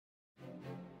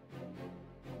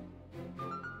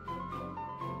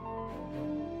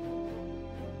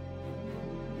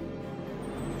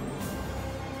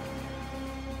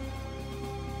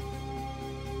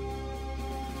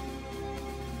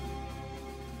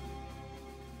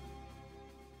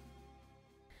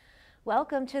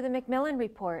Welcome to the MacMillan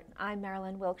Report. I'm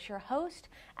Marilyn Wilkshire, host,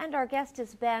 and our guest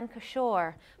is Ben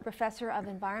Cashore, Professor of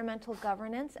Environmental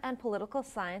Governance and Political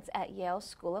Science at Yale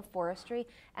School of Forestry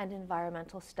and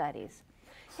Environmental Studies.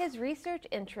 His research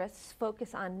interests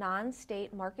focus on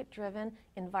non-state market-driven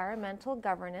environmental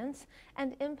governance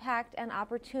and impact and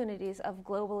opportunities of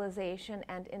globalization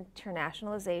and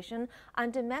internationalization on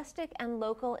domestic and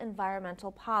local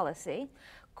environmental policy,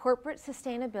 corporate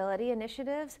sustainability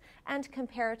initiatives, and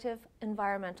comparative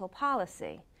environmental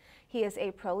policy. He is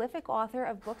a prolific author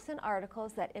of books and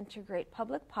articles that integrate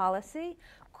public policy,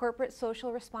 corporate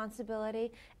social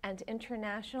responsibility, and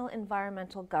international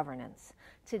environmental governance.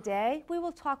 Today, we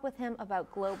will talk with him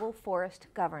about global forest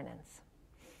governance.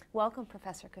 Welcome,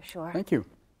 Professor Cashore. Thank you.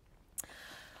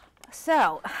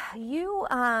 So, you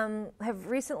have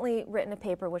recently written a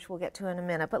paper, which we'll get to in a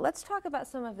minute, but let's talk about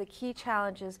some of the key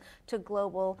challenges to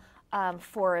global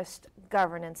forest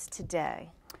governance today.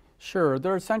 Sure.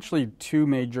 There are essentially two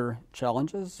major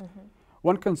challenges.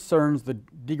 One concerns the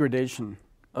degradation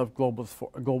of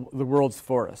the world's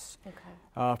forests.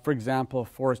 Okay. For example,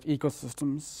 forest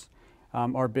ecosystems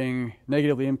are being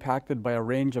negatively impacted by a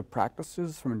range of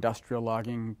practices, from industrial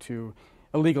logging to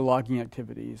illegal logging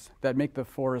activities, that make the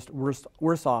forest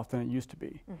worse off than it used to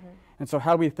be. And so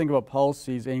how do we think about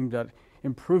policies aimed at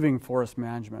improving forest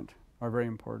management are very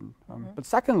important. But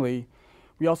secondly,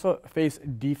 we also face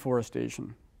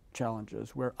deforestation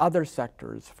challenges, where other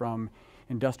sectors, from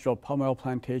industrial palm oil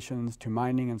plantations to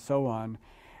mining and so on,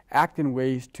 act in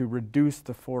ways to reduce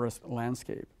the forest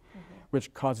landscape,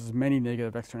 which causes many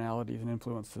negative externalities and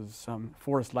influences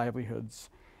forest livelihoods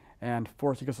and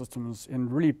forest ecosystems in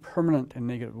really permanent and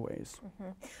negative ways.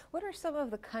 What are some of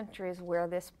the countries where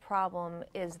this problem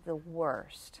is the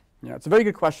worst? Yeah, it's a very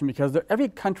good question, because every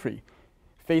country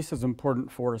faces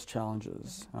important forest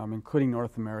challenges, including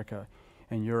North America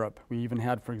and Europe. We even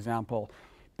had, for example,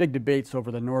 big debates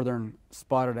over the northern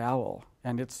spotted owl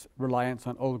and its reliance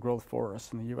on old-growth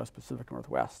forests in the U.S. Pacific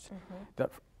Northwest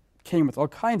that came with all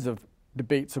kinds of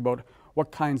debates about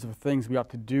what kinds of things we ought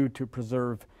to do to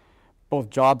preserve both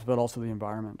jobs but also the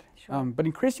environment. Sure. But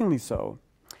increasingly so,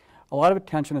 a lot of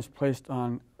attention is placed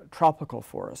on tropical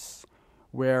forests,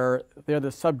 where they're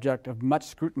the subject of much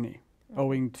scrutiny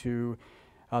owing to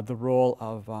the role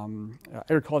of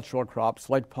agricultural crops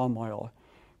like palm oil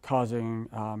causing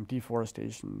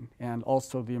deforestation, and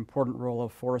also the important role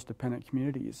of forest-dependent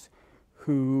communities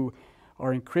who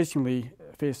are increasingly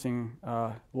facing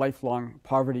lifelong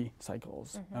poverty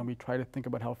cycles. And we try to think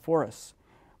about how forests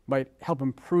might help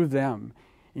improve them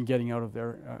in getting out of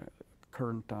their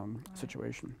current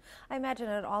situation. I imagine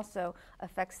it also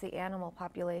affects the animal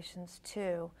populations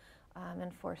too,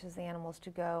 and forces the animals to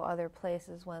go other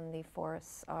places when the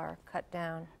forests are cut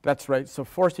down. That's right. So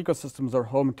forest ecosystems are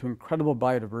home to incredible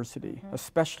biodiversity,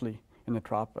 especially in the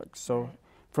tropics. So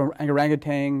from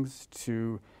orangutans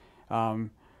to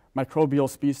microbial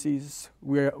species,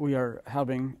 we are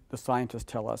having, the scientists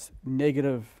tell us,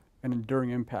 negative and enduring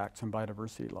impacts on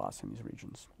biodiversity loss in these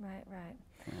regions. Right, right.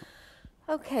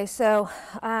 Yeah. Okay, so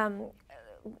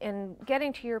in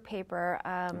getting to your paper,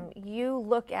 you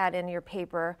look at in your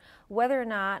paper whether or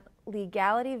not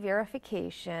legality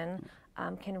verification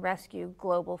can rescue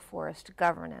global forest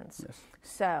governance. Yes.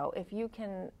 So if you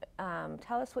can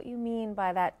tell us what you mean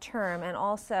by that term, and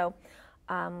also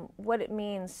what it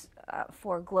means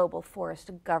for global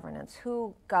forest governance.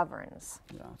 Who governs?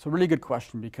 Yeah, it's a really good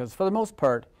question, because for the most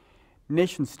part,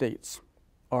 nation states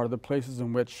are the places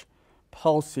in which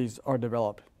policies are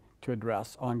developed to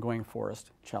address ongoing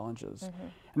forest challenges.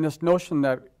 And this notion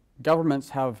that governments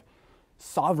have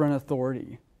sovereign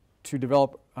authority to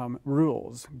develop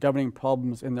rules governing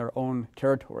problems in their own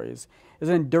territories is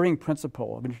an enduring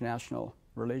principle of international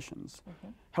relations.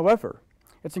 However,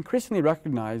 it's increasingly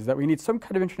recognized that we need some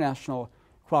kind of international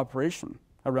cooperation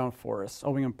around forests,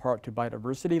 owing in part to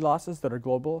biodiversity losses that are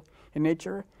global in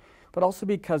nature, but also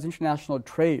because international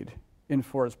trade in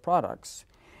forest products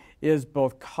is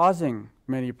both causing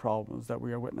many problems that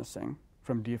we are witnessing,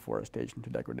 from deforestation to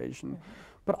degradation,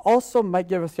 but also might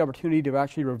give us the opportunity to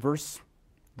actually reverse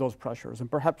those pressures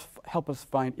and perhaps help us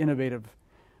find innovative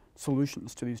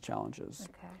solutions to these challenges.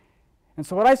 And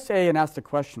so when I say and ask the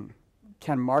question,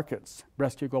 can markets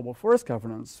rescue global forest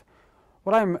governance,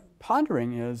 what I'm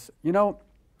pondering is,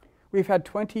 we've had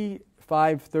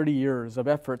 25, 30 years of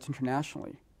efforts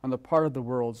internationally on the part of the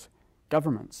world's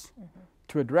governments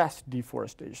to address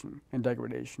deforestation and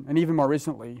degradation, and even more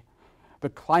recently, the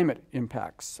climate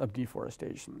impacts of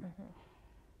deforestation.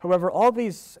 However, all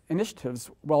these initiatives,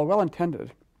 while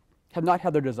well-intended, have not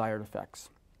had their desired effects.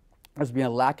 There's been a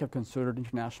lack of concerted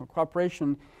international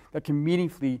cooperation that can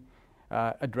meaningfully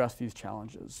address these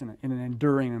challenges in an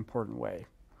enduring and important way.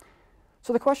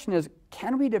 So the question is,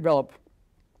 can we develop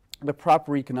the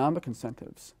proper economic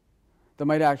incentives that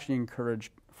might actually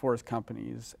encourage forest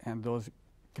companies and those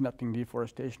conducting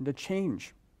deforestation to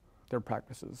change their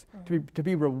practices, to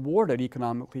be rewarded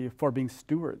economically for being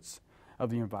stewards of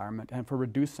the environment and for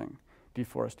reducing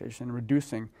deforestation,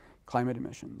 reducing climate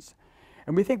emissions?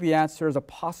 And we think the answer is a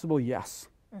possible yes,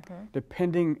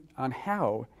 depending on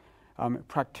how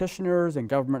practitioners and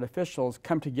government officials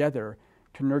come together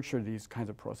to nurture these kinds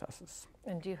of processes.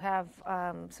 And do you have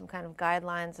some kind of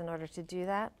guidelines in order to do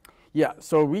that? Yeah,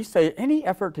 so we say any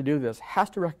effort to do this has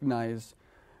to recognize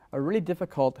a really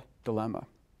difficult dilemma.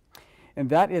 And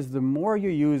that is, the more you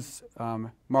use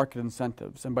market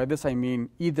incentives, and by this I mean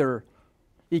either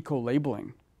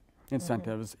eco-labeling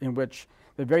incentives in which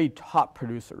the very top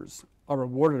producers are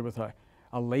rewarded with a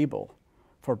label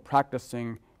for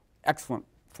practicing excellent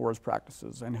forest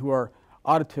practices and who are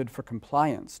audited for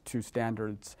compliance to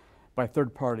standards by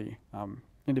third-party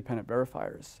independent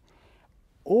verifiers.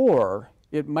 Or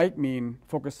it might mean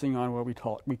focusing on what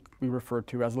we refer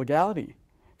to as legality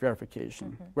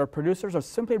verification, where producers are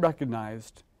simply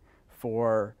recognized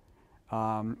for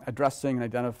addressing and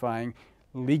identifying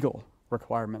legal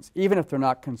requirements, even if they're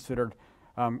not considered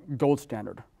gold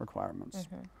standard requirements.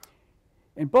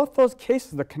 In both those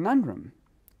cases, the conundrum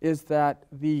is that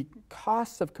the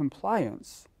costs of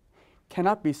compliance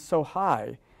cannot be so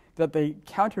high that they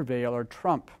countervail or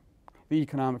trump the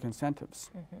economic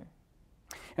incentives.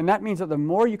 And that means that the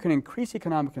more you can increase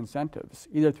economic incentives,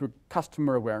 either through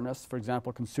customer awareness, for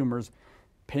example, consumers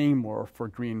paying more for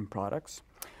green products,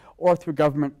 or through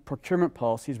government procurement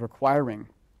policies requiring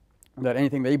that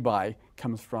anything they buy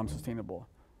comes from sustainable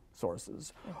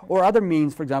sources, or other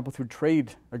means, for example, through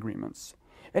trade agreements.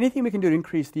 Anything we can do to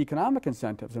increase the economic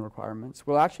incentives and requirements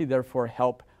will actually therefore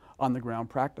help on-the-ground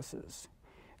practices.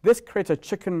 This creates a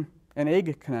chicken and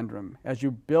egg conundrum as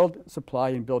you build supply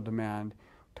and build demand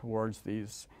towards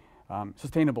these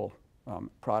sustainable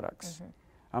products.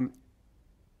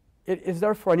 It is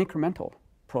therefore an incremental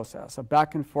process, a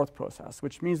back and forth process,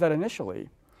 which means that initially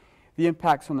the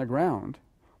impacts on the ground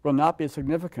will not be as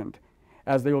significant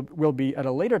as they will be at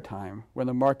a later time when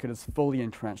the market is fully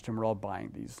entrenched and we're all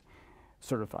buying these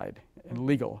certified and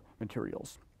legal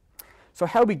materials. So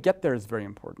how we get there is very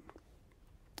important.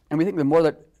 And we think the more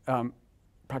that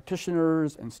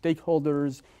practitioners and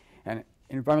stakeholders and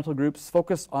environmental groups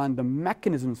focus on the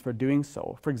mechanisms for doing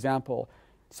so, for example,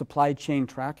 supply chain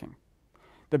tracking,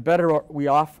 the better we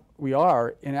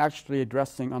are in actually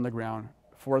addressing on-the-ground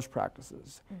forest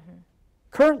practices.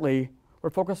 Currently, we're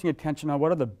focusing attention on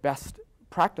what are the best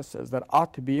practices that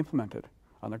ought to be implemented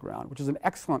on the ground, which is an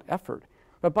excellent effort,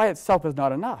 but by itself is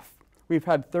not enough. We've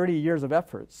had 30 years of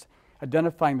efforts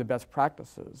identifying the best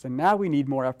practices, and now we need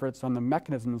more efforts on the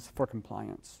mechanisms for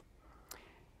compliance.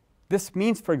 This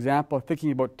means, for example,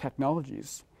 thinking about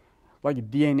technologies like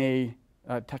DNA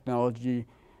technology,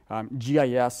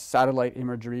 GIS, satellite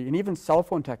imagery, and even cell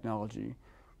phone technology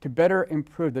to better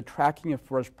improve the tracking of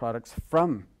forest products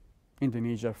from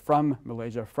Indonesia, from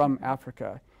Malaysia, from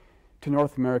Africa to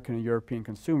North American and European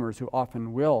consumers who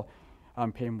often will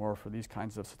pay more for these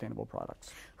kinds of sustainable products.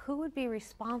 Who would be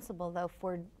responsible, though,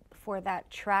 for that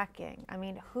tracking? I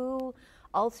mean, who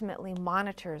ultimately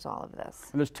monitors all of this?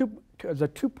 And there's a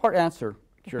two-part answer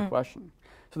to your question.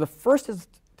 So the first is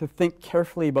to think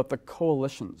carefully about the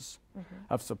coalitions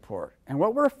of support. And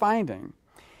what we're finding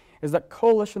is that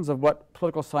coalitions of what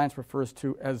political science refers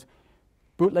to as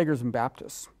bootleggers and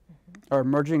Baptists are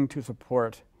emerging to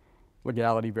support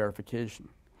legality verification.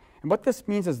 And what this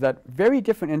means is that very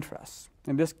different interests,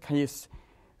 in this case,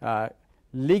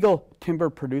 legal timber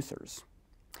producers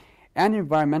and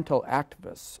environmental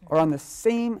activists, are on the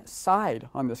same side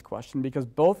on this question because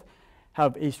both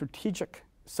have a strategic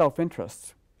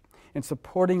self-interest in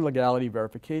supporting legality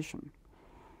verification.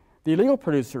 The illegal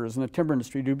producers in the timber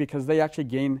industry do because they actually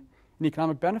gain an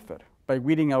economic benefit. By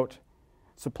weeding out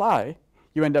supply,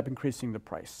 you end up increasing the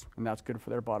price, and that's good for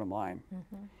their bottom line.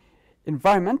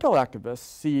 Environmental activists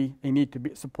see a need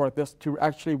to support this to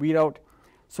actually weed out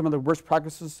some of the worst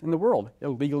practices in the world,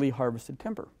 illegally harvested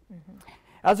timber.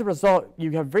 As a result,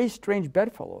 you have very strange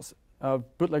bedfellows of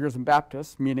bootleggers and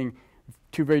Baptists, meaning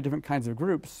two very different kinds of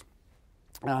groups,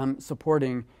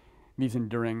 supporting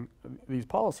these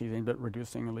policies aimed at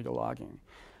reducing illegal logging.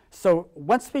 So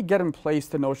once we get in place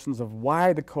the notions of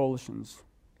why the coalitions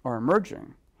are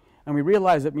emerging, and we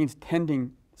realize it means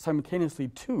tending simultaneously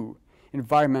to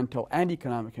environmental and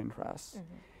economic interests,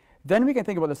 then we can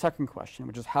think about the second question,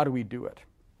 which is how do we do it?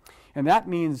 And that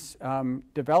means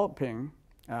developing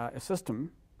a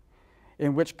system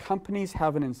in which companies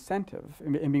have an incentive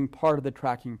in being part of the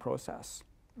tracking process.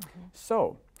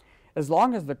 So, as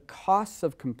long as the costs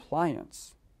of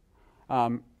compliance,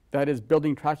 that is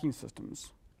building tracking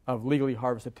systems of legally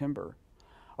harvested timber,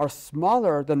 are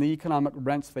smaller than the economic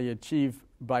rents they achieve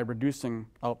by reducing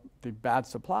the bad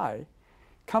supply,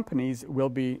 companies will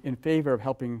be in favor of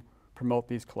helping promote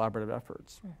these collaborative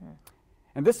efforts.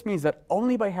 And this means that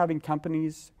only by having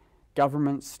companies,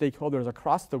 governments, stakeholders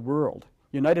across the world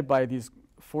united by these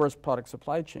forest product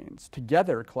supply chains,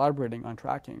 together collaborating on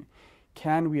tracking,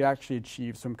 can we actually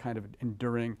achieve some kind of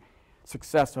enduring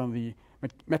success on the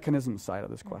mechanism side of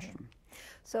this question.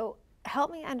 So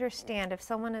help me understand, if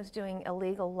someone is doing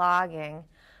illegal logging,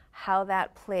 how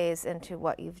that plays into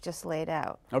what you've just laid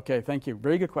out. Okay, thank you.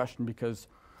 Very good question, because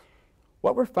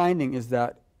what we're finding is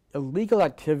that illegal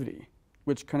activity,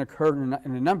 which can occur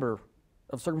in a number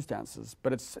of circumstances,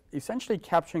 but it's essentially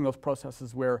capturing those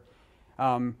processes where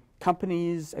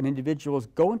companies and individuals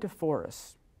go into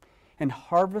forests and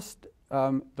harvest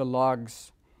the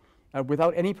logs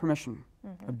without any permission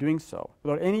of doing so,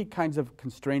 without any kinds of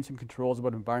constraints and controls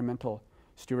about environmental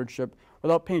stewardship,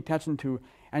 without paying attention to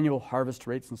annual harvest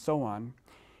rates and so on,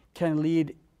 can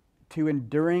lead to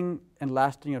enduring and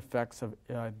lasting effects of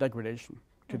degradation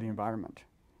to the environment,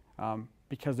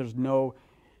 because there's no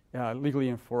legally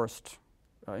enforced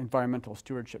environmental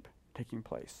stewardship taking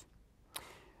place.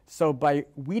 So by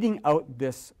weeding out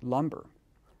this lumber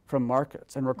from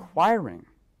markets and requiring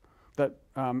that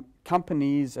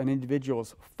companies and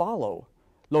individuals follow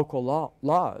local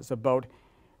laws about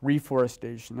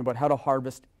reforestation, about how to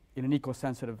harvest in an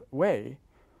eco-sensitive way,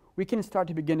 we can start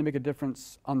to begin to make a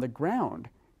difference on the ground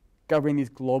governing these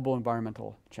global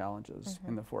environmental challenges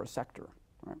in the forest sector.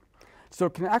 Right? So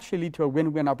it can actually lead to a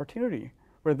win-win opportunity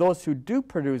where those who do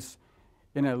produce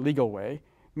in a legal way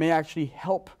may actually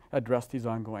help address these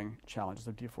ongoing challenges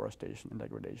of deforestation and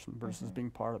degradation versus being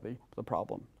part of the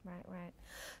problem. Right, right.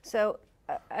 So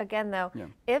again, though,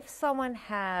 if someone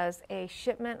has a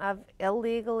shipment of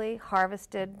illegally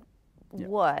harvested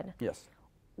wood,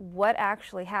 what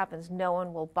actually happens? No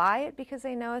one will buy it because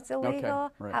they know it's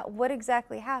illegal? Okay, right. What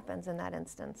exactly happens in that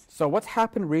instance? So what's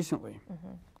happened recently,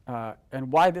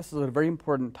 and why this is a very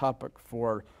important topic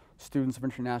for students of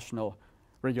international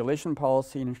regulation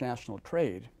policy and international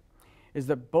trade, is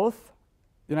that both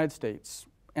the United States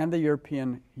and the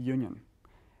European Union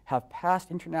have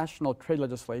passed international trade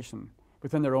legislation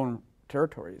within their own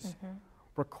territories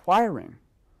requiring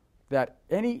that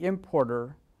any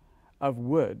importer of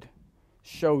wood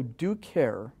show due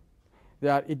care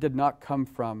that it did not come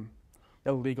from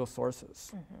illegal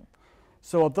sources.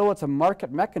 So although it's a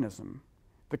market mechanism,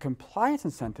 the compliance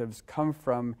incentives come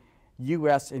from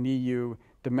US and EU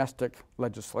domestic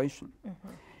legislation.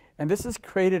 And this has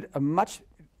created a much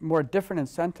more different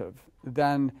incentive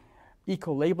than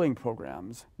eco-labeling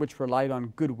programs, which relied on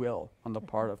goodwill on the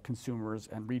part of consumers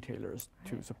and retailers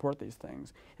to support these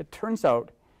things. It turns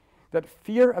out that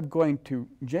fear of going to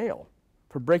jail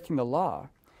for breaking the law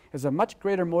is a much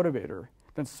greater motivator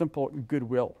than simple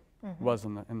goodwill was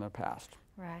in the past.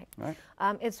 Right.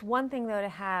 It's one thing, though, to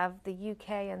have the UK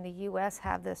and the US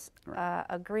have this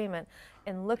agreement.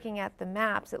 In looking at the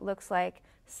maps, it looks like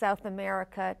South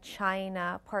America,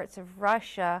 China, parts of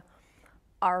Russia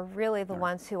are really the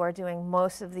ones who are doing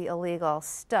most of the illegal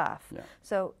stuff.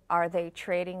 So are they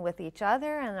trading with each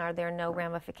other, and are there no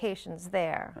ramifications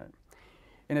there?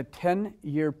 In a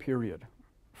 10-year period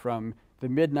from the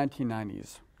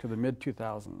mid-1990s to the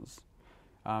mid-2000s,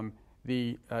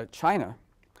 China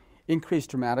increased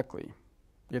dramatically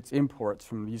its imports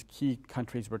from these key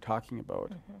countries we're talking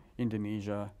about,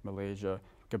 Indonesia, Malaysia,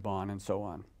 Gabon, and so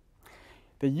on.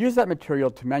 They used that material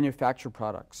to manufacture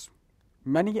products,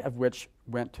 many of which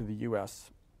went to the US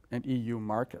and EU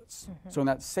markets. So in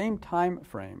that same time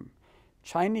frame,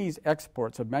 Chinese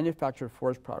exports of manufactured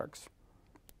forest products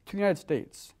to the United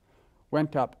States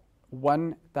went up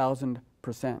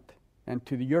 1,000%, and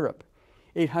to Europe,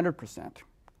 800%.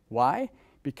 Why?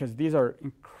 Because these are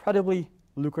incredibly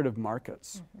lucrative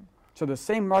markets. So the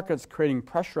same markets creating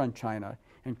pressure on China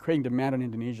and creating demand in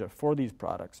Indonesia for these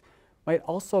products might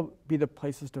also be the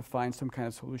places to find some kind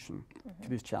of solution to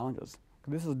these challenges.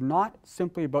 This is not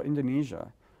simply about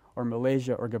Indonesia or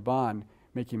Malaysia or Gabon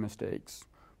making mistakes.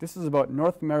 This is about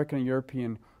North American and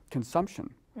European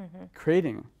consumption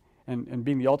creating and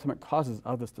being the ultimate causes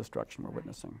of this destruction we're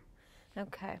witnessing.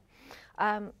 Okay.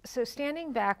 So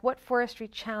standing back, what forestry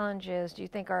challenges do you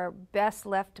think are best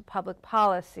left to public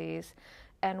policies,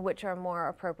 and which are more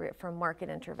appropriate for market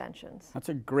interventions? That's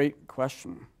a great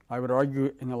question. I would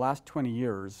argue in the last 20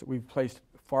 years, we've placed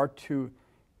far too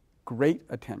great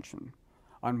attention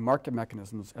on market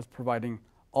mechanisms as providing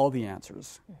all the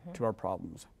answers to our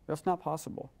problems. That's not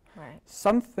possible. Right.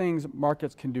 Some things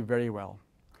markets can do very well.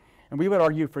 And we would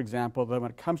argue, for example, that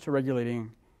when it comes to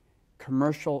regulating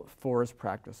commercial forest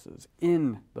practices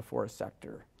in the forest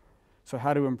sector, so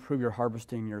how to improve your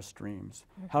harvesting near streams,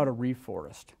 how to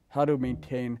reforest, how to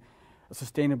maintain a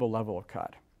sustainable level of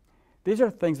cut. These are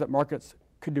things that markets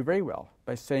could do very well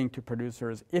by saying to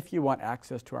producers, if you want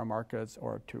access to our markets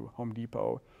or to Home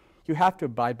Depot, you have to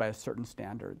abide by certain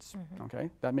standards. Okay,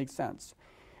 that makes sense.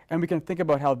 And we can think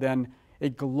about how then a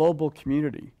global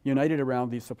community united around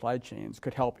these supply chains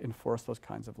could help enforce those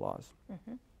kinds of laws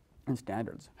and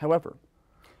standards. However,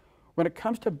 when it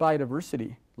comes to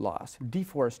biodiversity loss,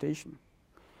 deforestation,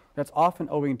 that's often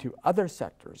owing to other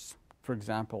sectors, for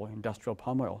example, industrial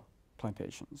palm oil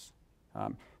plantations.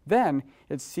 Then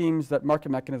it seems that market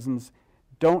mechanisms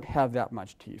don't have that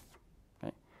much teeth.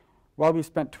 Okay? While we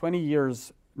spent 20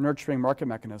 years nurturing market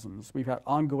mechanisms, we've had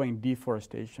ongoing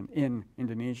deforestation in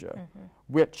Indonesia,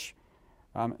 which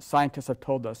scientists have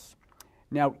told us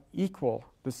now equal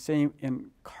the same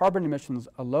in carbon emissions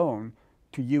alone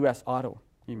to US auto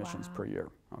emissions per year.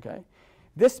 Okay?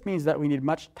 This means that we need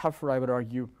much tougher, I would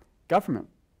argue, government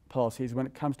policies when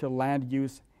it comes to land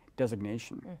use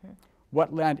designation.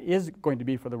 What land is going to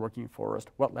be for the working forest,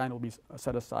 what land will be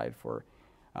set aside for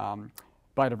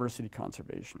biodiversity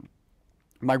conservation.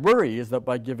 My worry is that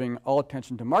by giving all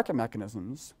attention to market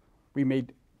mechanisms, we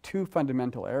made two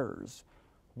fundamental errors.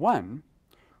 One,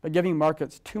 by giving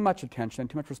markets too much attention and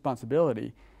too much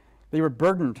responsibility, they were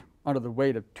burdened under the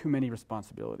weight of too many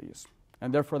responsibilities,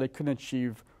 and therefore they couldn't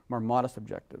achieve more modest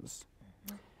objectives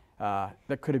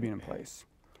that could have been in place.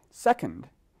 Second,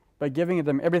 by giving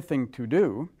them everything to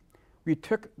do, we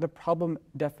took the problem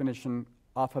definition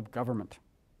off of government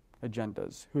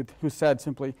agendas, who said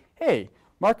simply, hey,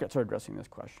 markets are addressing this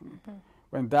question,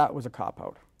 when that was a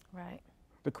cop-out. Right.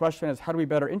 The question is, how do we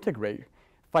better integrate,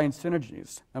 find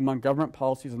synergies among government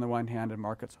policies on the one hand and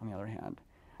markets on the other hand?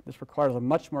 This requires a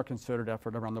much more considered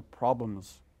effort around the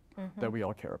problems that we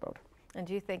all care about. And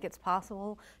do you think it's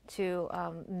possible to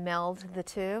meld the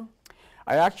two?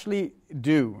 I actually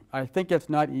do. I think it's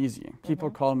not easy.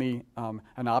 People call me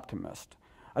an optimist.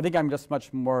 I think I'm just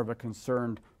much more of a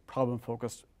concerned,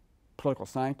 problem-focused political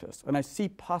scientist, and I see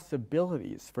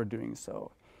possibilities for doing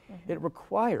so. It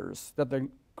requires that the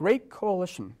great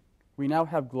coalition we now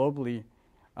have globally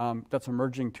that's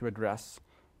emerging to address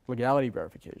legality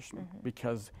verification,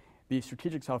 because the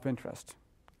strategic self-interest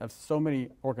of so many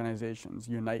organizations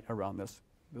unite around this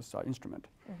instrument.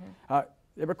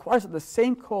 It requires that the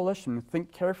same coalition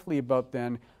think carefully about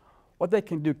then what they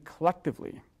can do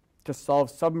collectively to solve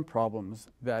some problems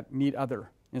that need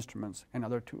other instruments and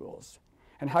other tools.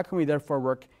 And how can we therefore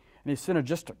work in a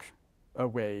synergistic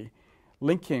way,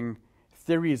 linking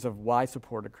theories of why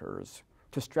support occurs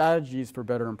to strategies for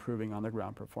better improving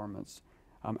on-the-ground performance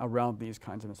around these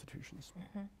kinds of institutions.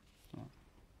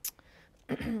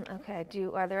 Okay,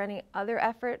 are there any other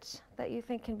efforts that you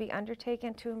think can be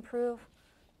undertaken to improve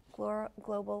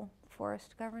global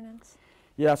forest governance?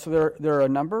 Yeah, so there are a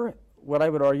number. What I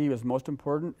would argue is most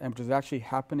important, and which is actually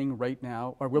happening right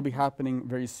now, or will be happening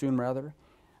very soon rather,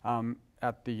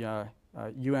 at the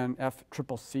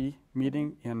UNFCCC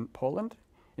meeting in Poland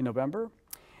in November,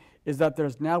 is that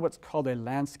there's now what's called a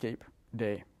landscape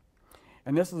day.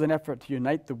 And this is an effort to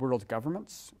unite the world's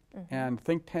governments and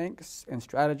think tanks and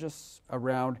strategists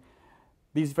around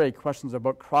these very questions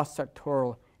about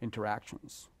cross-sectoral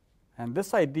interactions. And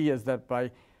this idea is that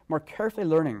by more carefully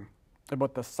learning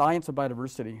about the science of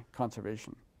biodiversity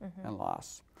conservation and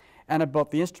loss, and about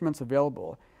the instruments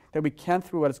available, that we can,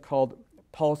 through what is called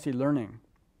policy learning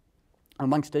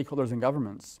among stakeholders and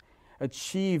governments,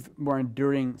 achieve more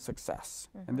enduring success.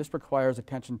 And this requires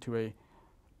attention to a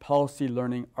policy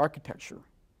learning architecture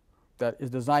that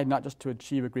is designed not just to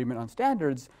achieve agreement on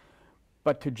standards,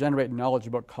 but to generate knowledge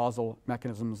about causal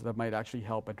mechanisms that might actually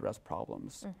help address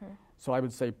problems. So I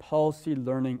would say policy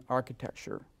learning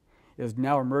architecture is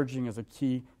now emerging as a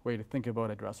key way to think about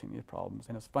addressing these problems,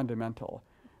 and it's fundamental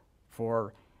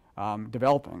for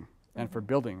developing and for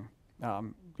building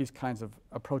these kinds of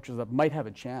approaches that might have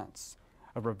a chance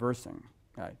of reversing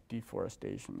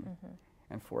deforestation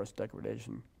and forest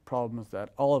degradation, problems that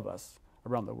all of us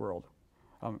around the world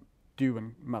do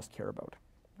and must care about.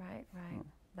 Right.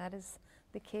 That is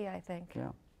the key, I think. Yeah.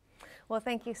 Well,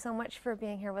 thank you so much for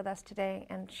being here with us today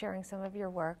and sharing some of your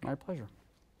work. My pleasure.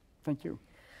 Thank you.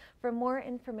 For more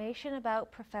information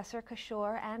about Professor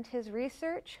Cashore and his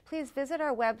research, please visit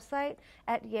our website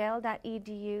at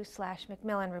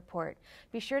yale.edu/MacMillan Report.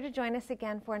 Be sure to join us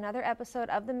again for another episode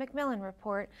of the MacMillan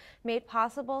Report, made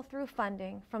possible through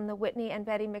funding from the Whitney and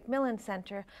Betty MacMillan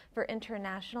Center for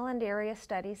International and Area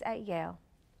Studies at Yale.